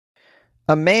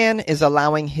A man is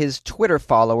allowing his Twitter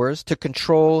followers to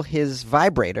control his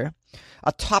vibrator.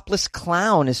 A topless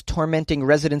clown is tormenting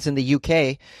residents in the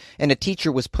UK, and a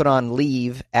teacher was put on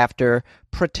leave after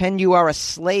pretend you are a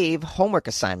slave homework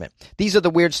assignment. These are the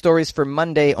weird stories for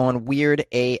Monday on Weird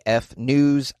AF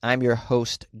News. I'm your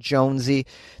host, Jonesy.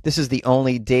 This is the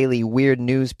only daily weird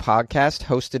news podcast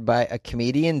hosted by a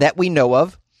comedian that we know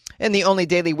of, and the only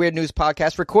daily weird news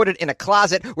podcast recorded in a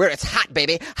closet where it's hot,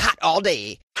 baby, hot all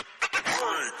day.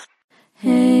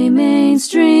 Hey,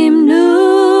 mainstream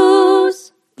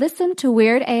news. Listen to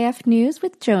Weird AF News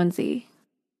with Jonesy.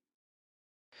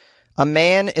 A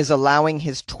man is allowing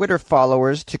his Twitter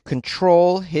followers to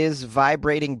control his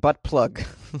vibrating butt plug.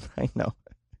 I know.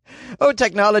 Oh,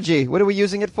 technology. What are we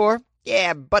using it for?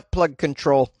 Yeah, butt plug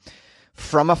control.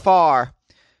 From afar.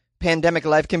 Pandemic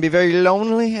life can be very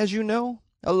lonely, as you know.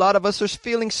 A lot of us are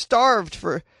feeling starved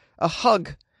for a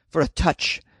hug, for a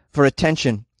touch, for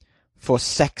attention, for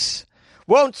sex.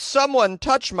 Won't someone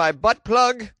touch my butt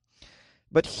plug?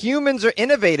 But humans are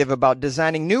innovative about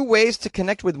designing new ways to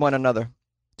connect with one another,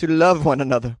 to love one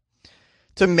another,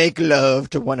 to make love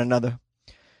to one another.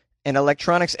 An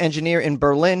electronics engineer in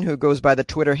Berlin who goes by the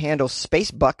Twitter handle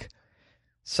Spacebuck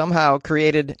somehow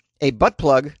created a butt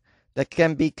plug that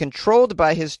can be controlled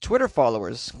by his Twitter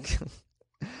followers.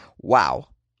 Wow.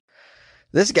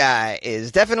 This guy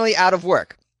is definitely out of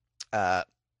work.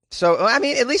 So, I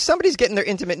mean, at least somebody's getting their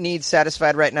intimate needs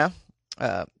satisfied right now.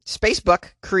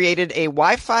 Spacebuck created a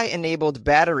Wi-Fi-enabled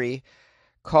battery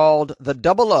called the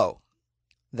Double O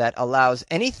that allows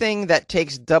anything that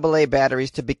takes AA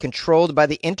batteries to be controlled by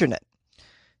the internet.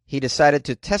 He decided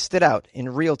to test it out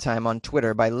in real time on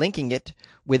Twitter by linking it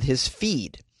with his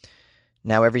feed.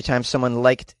 Now, every time someone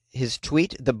liked his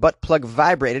tweet, the butt plug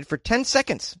vibrated for 10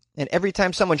 seconds. And every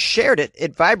time someone shared it,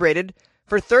 it vibrated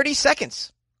for 30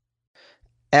 seconds.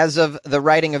 As of the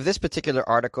writing of this particular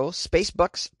article,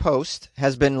 Spacebuck's post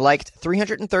has been liked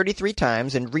 333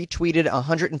 times and retweeted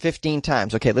 115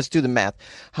 times. Okay, let's do the math.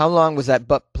 How long was that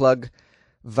butt plug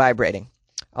vibrating?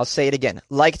 I'll say it again.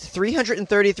 Liked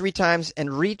 333 times and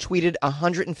retweeted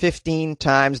 115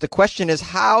 times. The question is,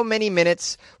 how many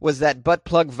minutes was that butt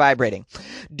plug vibrating?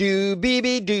 Do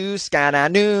beebe do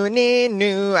skana noo nee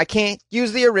noo. I can't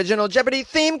use the original Jeopardy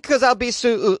theme because I'll be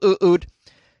sued.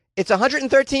 It's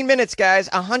 113 minutes,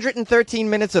 guys. 113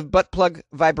 minutes of butt plug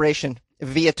vibration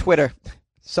via Twitter.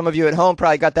 Some of you at home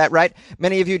probably got that right.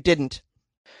 Many of you didn't.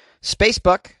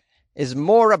 Spacebuck is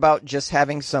more about just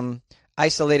having some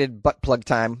isolated butt plug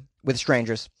time with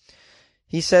strangers.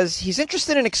 He says he's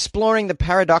interested in exploring the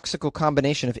paradoxical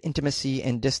combination of intimacy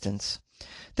and distance.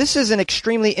 This is an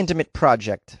extremely intimate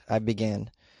project, I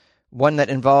began. One that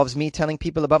involves me telling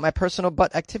people about my personal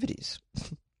butt activities.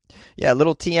 Yeah, a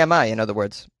little TMI, in other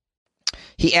words.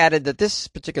 He added that this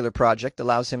particular project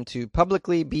allows him to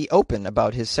publicly be open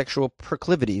about his sexual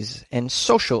proclivities and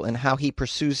social in how he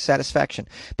pursues satisfaction.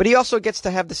 But he also gets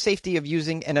to have the safety of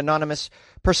using an anonymous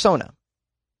persona.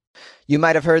 You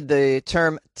might have heard the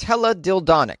term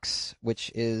teledildonics, which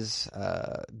is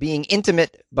being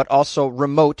intimate but also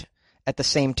remote at the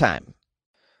same time.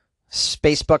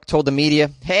 Spacebuck told the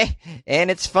media, hey, and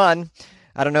it's fun.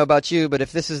 I don't know about you, but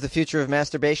if this is the future of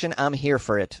masturbation, I'm here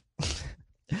for it.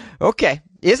 Okay.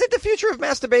 Is it the future of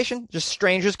masturbation? Just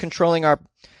strangers controlling our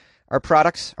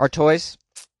products, our toys?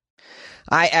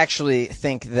 I actually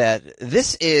think that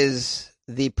this is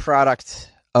the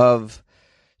product of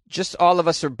just all of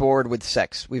us are bored with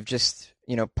sex. We've just,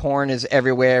 porn is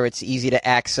everywhere. It's easy to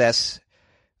access.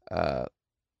 And,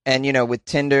 with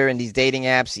Tinder and these dating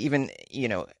apps, even,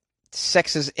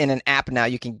 sex is in an app now.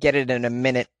 You can get it in a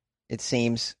minute, it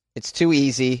seems. It's too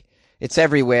easy. It's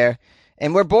everywhere.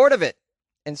 And we're bored of it.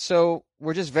 And so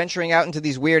we're just venturing out into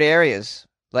these weird areas.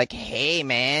 Like, hey,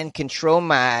 man, control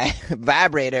my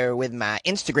vibrator with my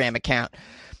Instagram account.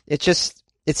 It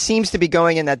seems to be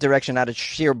going in that direction out of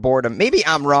sheer boredom. Maybe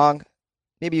I'm wrong.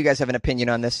 Maybe you guys have an opinion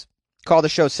on this. Call the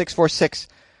show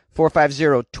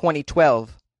 646-450-2012.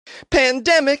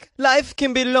 Pandemic, life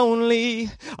can be lonely.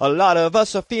 A lot of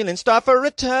us are feeling starved for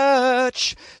a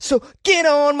touch. So get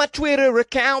on my Twitter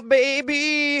account,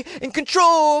 baby, and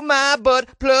control my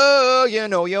butt plug. You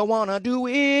know you wanna do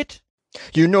it.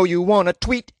 You know you wanna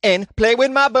tweet and play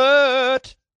with my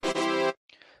butt. A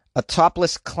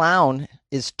topless clown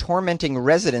is tormenting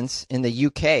residents in the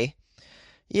UK.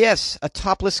 Yes, a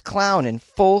topless clown in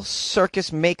full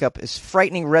circus makeup is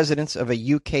frightening residents of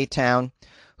a UK town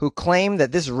who claim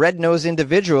that this red-nosed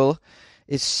individual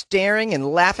is staring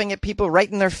and laughing at people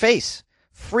right in their face,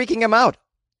 freaking them out.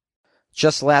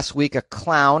 Just last week, a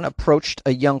clown approached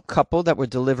a young couple that were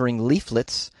delivering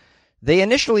leaflets. They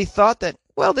initially thought that,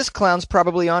 well, this clown's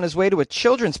probably on his way to a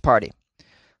children's party.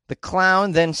 The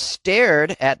clown then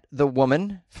stared at the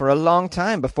woman for a long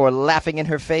time before laughing in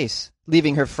her face,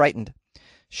 leaving her frightened.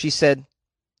 She said,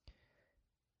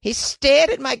 "He stared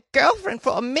at my girlfriend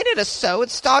for a minute or so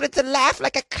and started to laugh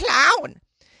like a clown.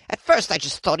 At first I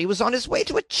just thought he was on his way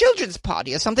to a children's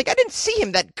party or something. I didn't see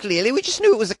him that clearly. We just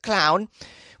knew it was a clown.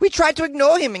 We tried to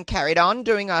ignore him and carried on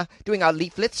doing our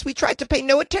leaflets. We tried to pay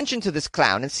no attention to this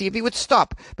clown and see if he would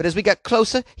stop. But as we got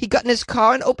closer, he got in his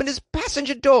car and opened his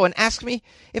passenger door and asked me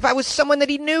if I was someone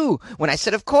that he knew. When I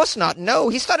said, of course not, no,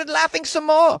 he started laughing some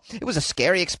more. It was a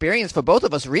scary experience for both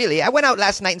of us, really. I went out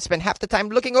last night and spent half the time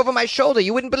looking over my shoulder.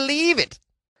 You wouldn't believe it."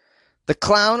 The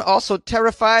clown also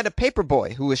terrified a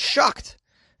paperboy who was shocked.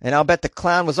 And I'll bet the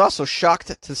clown was also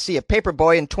shocked to see a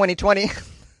paperboy in 2020.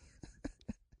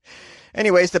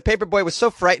 Anyways, the paperboy was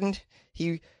so frightened,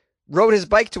 he rode his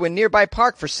bike to a nearby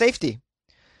park for safety.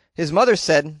 His mother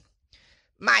said,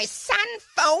 "My son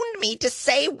phoned me to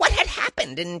say what had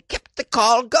happened and kept the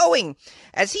call going.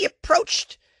 As he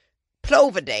approached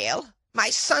Ploverdale, my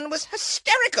son was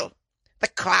hysterical. The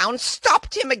clown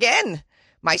stopped him again.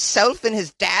 Myself and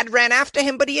his dad ran after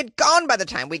him, but he had gone by the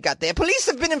time we got there. Police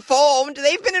have been informed.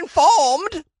 They've been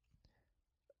informed."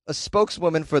 A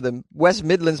spokeswoman for the West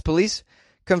Midlands Police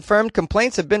confirmed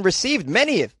complaints have been received,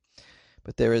 many of,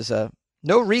 but there is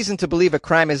no reason to believe a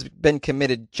crime has been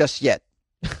committed just yet.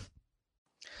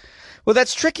 Well,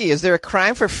 that's tricky. Is there a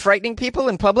crime for frightening people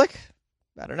in public?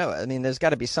 I don't know. I mean, there's got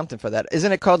to be something for that.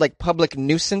 Isn't it called like public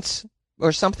nuisance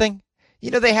or something? You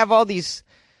know, they have all these,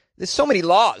 there's so many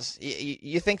laws.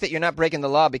 You think that you're not breaking the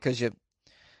law because you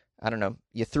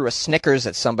threw a Snickers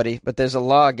at somebody, but there's a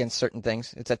law against certain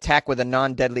things. It's attack with a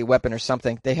non-deadly weapon or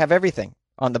something. They have everything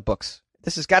on the books.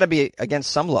 This has got to be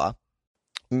against some law.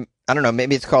 I don't know.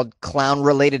 Maybe it's called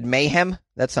clown-related mayhem.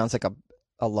 That sounds like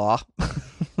a law.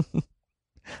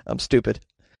 I'm stupid.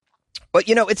 But,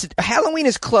 you know, Halloween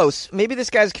is close. Maybe this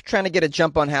guy's trying to get a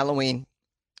jump on Halloween.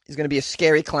 He's going to be a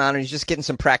scary clown, and he's just getting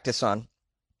some practice on.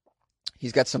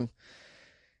 He's got some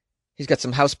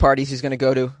house parties he's going to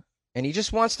go to, and he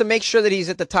just wants to make sure that he's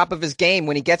at the top of his game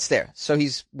when he gets there. So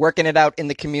he's working it out in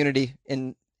the community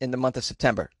in the month of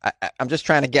September. I'm just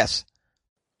trying to guess.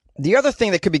 The other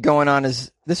thing that could be going on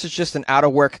is this is just an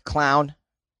out-of-work clown,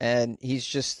 and he's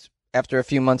just, after a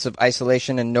few months of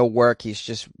isolation and no work, he's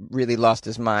just really lost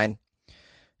his mind.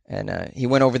 And he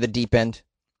went over the deep end,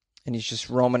 and he's just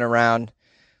roaming around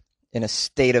in a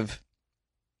state of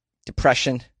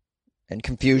depression and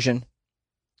confusion.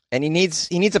 And he needs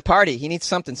a party. He needs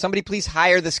something. Somebody please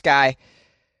hire this guy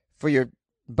for your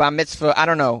bar mitzvah. I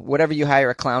don't know, whatever you hire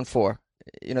a clown for.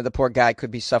 You know, the poor guy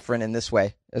could be suffering in this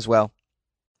way as well.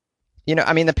 You know,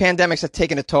 I mean, the pandemics have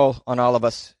taken a toll on all of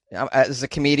us. As a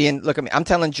comedian, look at me. I'm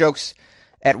telling jokes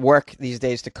at work these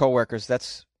days to coworkers.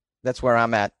 That's where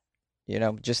I'm at. You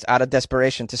know, just out of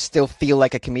desperation to still feel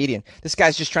like a comedian. This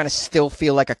guy's just trying to still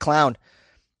feel like a clown.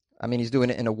 I mean, he's doing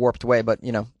it in a warped way, but,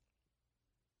 you know,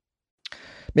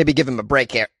 maybe give him a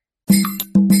break here.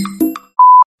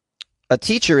 A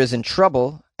teacher is in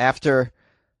trouble after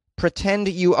pretend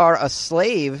you are a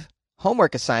slave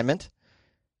homework assignment.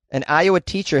 An Iowa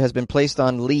teacher has been placed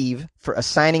on leave for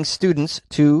assigning students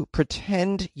to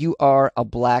pretend you are a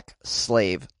black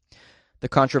slave. The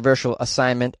controversial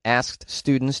assignment asked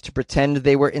students to pretend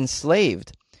they were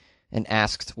enslaved and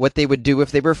asked what they would do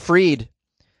if they were freed.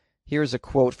 Here's a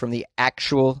quote from the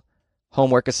actual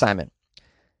homework assignment.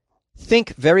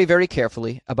 Think very, very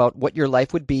carefully about what your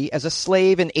life would be as a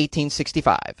slave in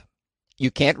 1865.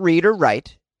 You can't read or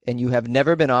write, and you have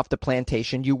never been off the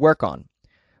plantation you work on.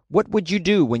 What would you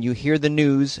do when you hear the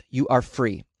news you are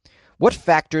free? What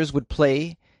factors would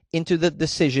play into the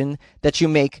decision that you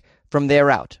make from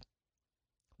there out?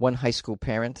 One high school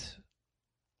parent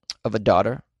of a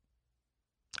daughter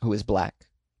who is black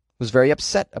was very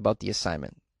upset about the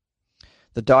assignment.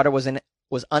 The daughter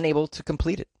was unable to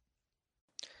complete it.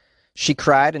 She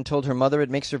cried and told her mother it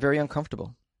makes her very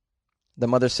uncomfortable. The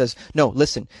mother says, "No,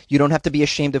 listen, you don't have to be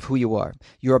ashamed of who you are.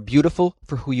 You are beautiful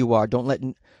for who you are. Don't let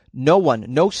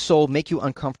no soul make you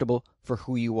uncomfortable for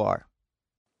who you are."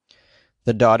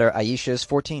 The daughter, Aisha, is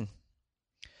 14.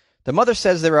 The mother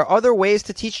says there are other ways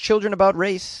to teach children about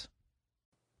race,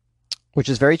 which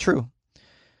is very true.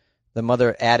 The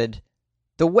mother added,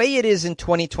 the way it is in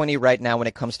 2020 right now when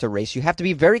it comes to race, you have to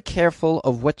be very careful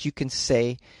of what you can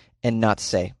say and not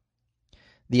say.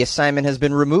 The assignment has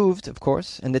been removed, of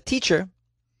course, and the teacher,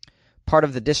 part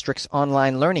of the district's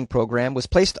online learning program, was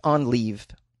placed on leave.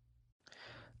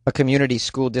 A community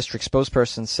school district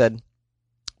spokesperson said,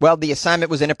 well, the assignment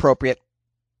was inappropriate,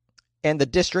 and the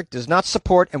district does not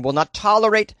support and will not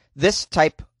tolerate this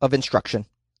type of instruction.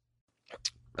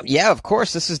 Yeah, of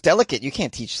course. This is delicate. You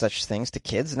can't teach such things to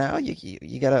kids now.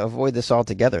 You got to avoid this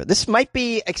altogether. This might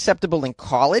be acceptable in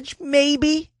college,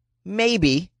 maybe,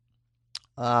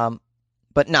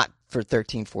 but not for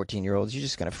 13, 14-year-olds. You're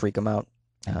just going to freak them out.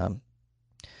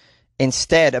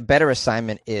 Instead, a better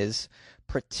assignment is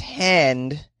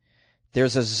pretend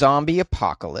there's a zombie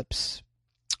apocalypse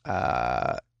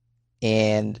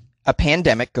and a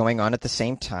pandemic going on at the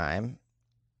same time.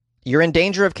 You're in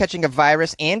danger of catching a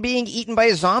virus and being eaten by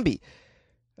a zombie.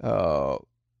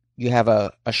 You have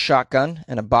a shotgun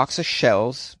and a box of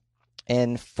shells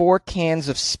and 4 cans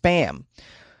of Spam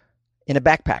in a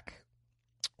backpack.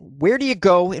 Where do you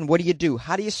go and what do you do?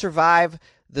 How do you survive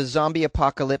the zombie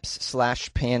apocalypse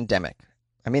 / pandemic?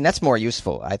 I mean, that's more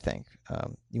useful, I think.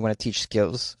 You want to teach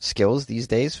skills these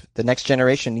days. The next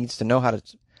generation needs to know how to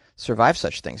survive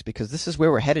such things because this is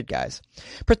where we're headed, guys.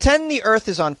 Pretend the earth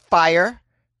is on fire.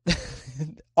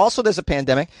 Also, there's a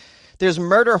pandemic. There's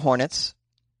murder hornets.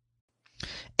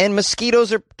 And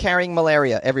mosquitoes are carrying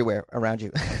malaria everywhere around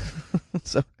you.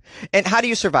 And how do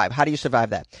you survive? How do you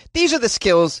survive that? These are the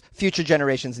skills future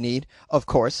generations need, of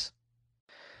course.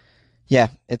 Yeah,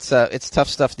 it's tough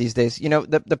stuff these days. You know,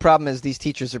 the problem is these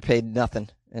teachers are paid nothing,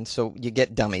 and so you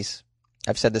get dummies.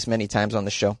 I've said this many times on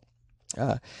the show.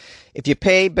 If you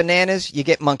pay bananas, you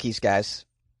get monkeys, guys.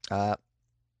 So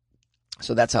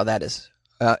that's how that is.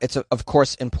 It's, of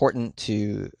course, important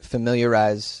to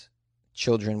familiarize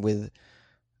children with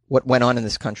what went on in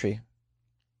this country.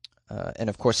 And,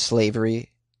 of course,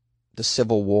 slavery, the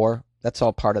Civil War. That's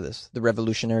all part of this. The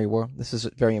Revolutionary War. This is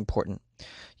very important.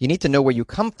 You need to know where you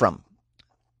come from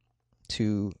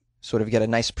to sort of get a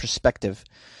nice perspective.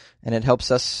 And it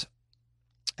helps us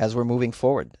as we're moving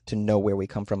forward to know where we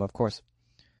come from, of course.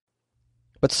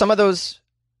 But some of those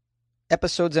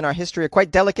episodes in our history are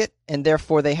quite delicate, and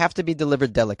therefore they have to be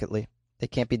delivered delicately. They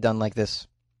can't be done like this.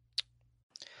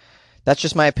 That's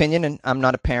just my opinion, and I'm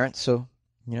not a parent, so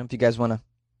if you guys want to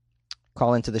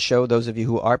call into the show, those of you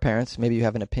who are parents, maybe you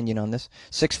have an opinion on this.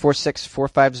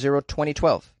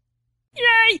 646-450-2012.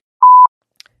 Yay!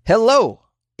 Hello,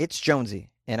 it's Jonesy,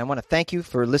 and I want to thank you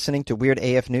for listening to Weird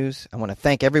AF News. I want to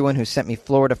thank everyone who sent me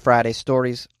Florida Friday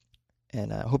stories.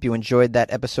 And I hope you enjoyed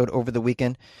that episode over the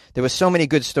weekend. There were so many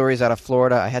good stories out of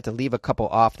Florida. I had to leave a couple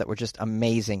off that were just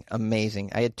amazing.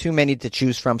 I had too many to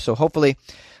choose from, so hopefully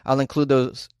I'll include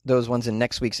those ones in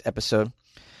next week's episode.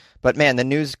 But man, the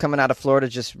news coming out of Florida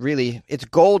just really, it's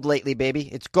gold lately, baby.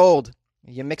 It's gold.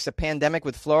 You mix a pandemic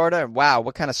with Florida, wow,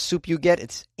 what kind of soup you get.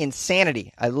 It's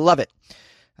insanity. I love it.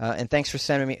 And thanks for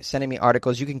sending me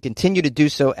articles. You can continue to do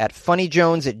so at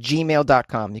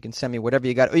funnyjones@gmail.com. You can send me whatever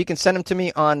you got. Or you can send them to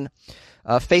me on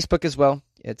Facebook as well.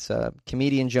 It's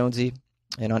Comedian Jonesy.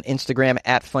 And on Instagram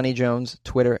 @funnyjones,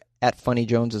 Twitter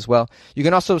 @funnyjones as well. You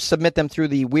can also submit them through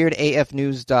the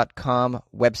weirdafnews.com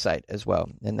website as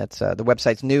well. And that's the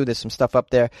website's new. There's some stuff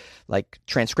up there like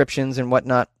transcriptions and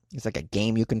whatnot. It's like a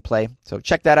game you can play. So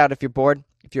check that out if you're bored.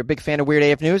 If you're a big fan of Weird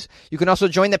AF News, you can also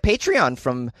join the Patreon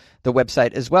from the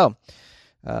website as well.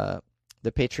 The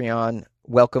Patreon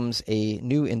welcomes a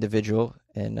new individual,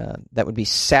 and that would be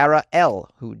Sarah L.,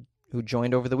 who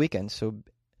joined over the weekend. So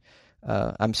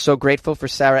I'm so grateful for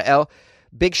Sarah L.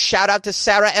 Big shout out to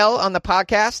Sarah L. on the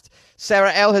podcast.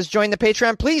 Sarah L. has joined the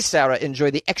Patreon. Please, Sarah,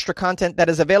 enjoy the extra content that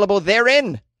is available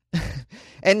therein.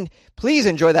 And please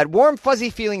enjoy that warm,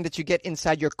 fuzzy feeling that you get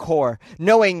inside your core,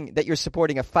 knowing that you're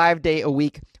supporting a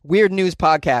 5-day-a-week weird news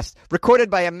podcast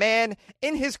recorded by a man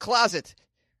in his closet.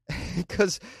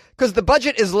 Because the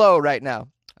budget is low right now.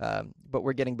 But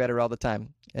we're getting better all the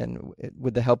time. And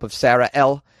with the help of Sarah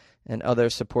L. and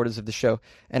other supporters of the show.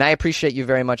 And I appreciate you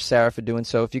very much, Sarah, for doing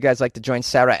so. If you guys like to join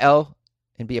Sarah L.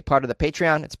 and be a part of the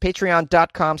Patreon, it's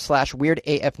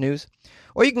patreon.com/weirdafnews.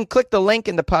 Or you can click the link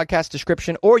in the podcast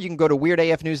description, or you can go to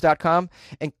weirdafnews.com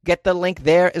and get the link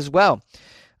there as well.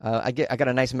 I got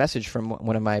a nice message from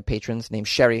one of my patrons named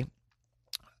Sherry.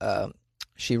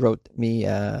 She wrote me.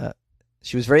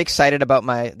 She was very excited about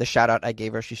the shout out I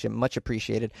gave her. She said much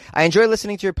appreciated. I enjoy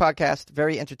listening to your podcast.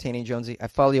 Very entertaining, Jonesy. I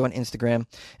follow you on Instagram,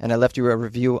 and I left you a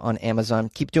review on Amazon.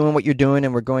 Keep doing what you're doing,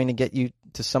 and we're going to get you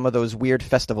to some of those weird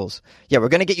festivals. Yeah, we're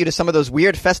going to get you to some of those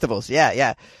weird festivals.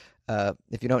 Yeah.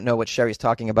 If you don't know what Sherry's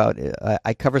talking about,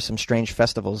 I cover some strange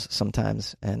festivals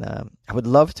sometimes, and I would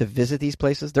love to visit these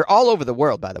places. They're all over the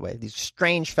world, by the way, these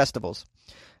strange festivals.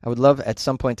 I would love at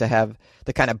some point to have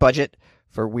the kind of budget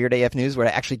for Weird AF News where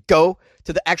I actually go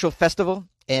to the actual festival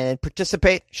and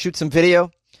participate, shoot some video,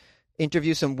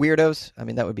 interview some weirdos. I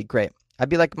mean, that would be great. I'd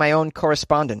be like my own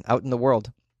correspondent out in the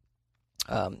world.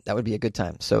 That would be a good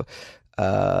time. So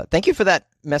thank you for that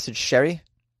message, Sherry.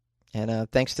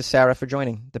 And thanks to Sarah for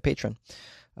joining the Patreon.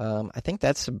 I think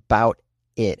that's about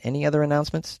it. Any other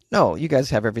announcements? No, you guys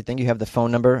have everything. You have the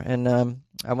phone number, and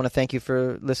I want to thank you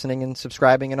for listening and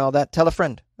subscribing and all that. Tell a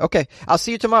friend. Okay, I'll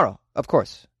see you tomorrow, of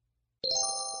course.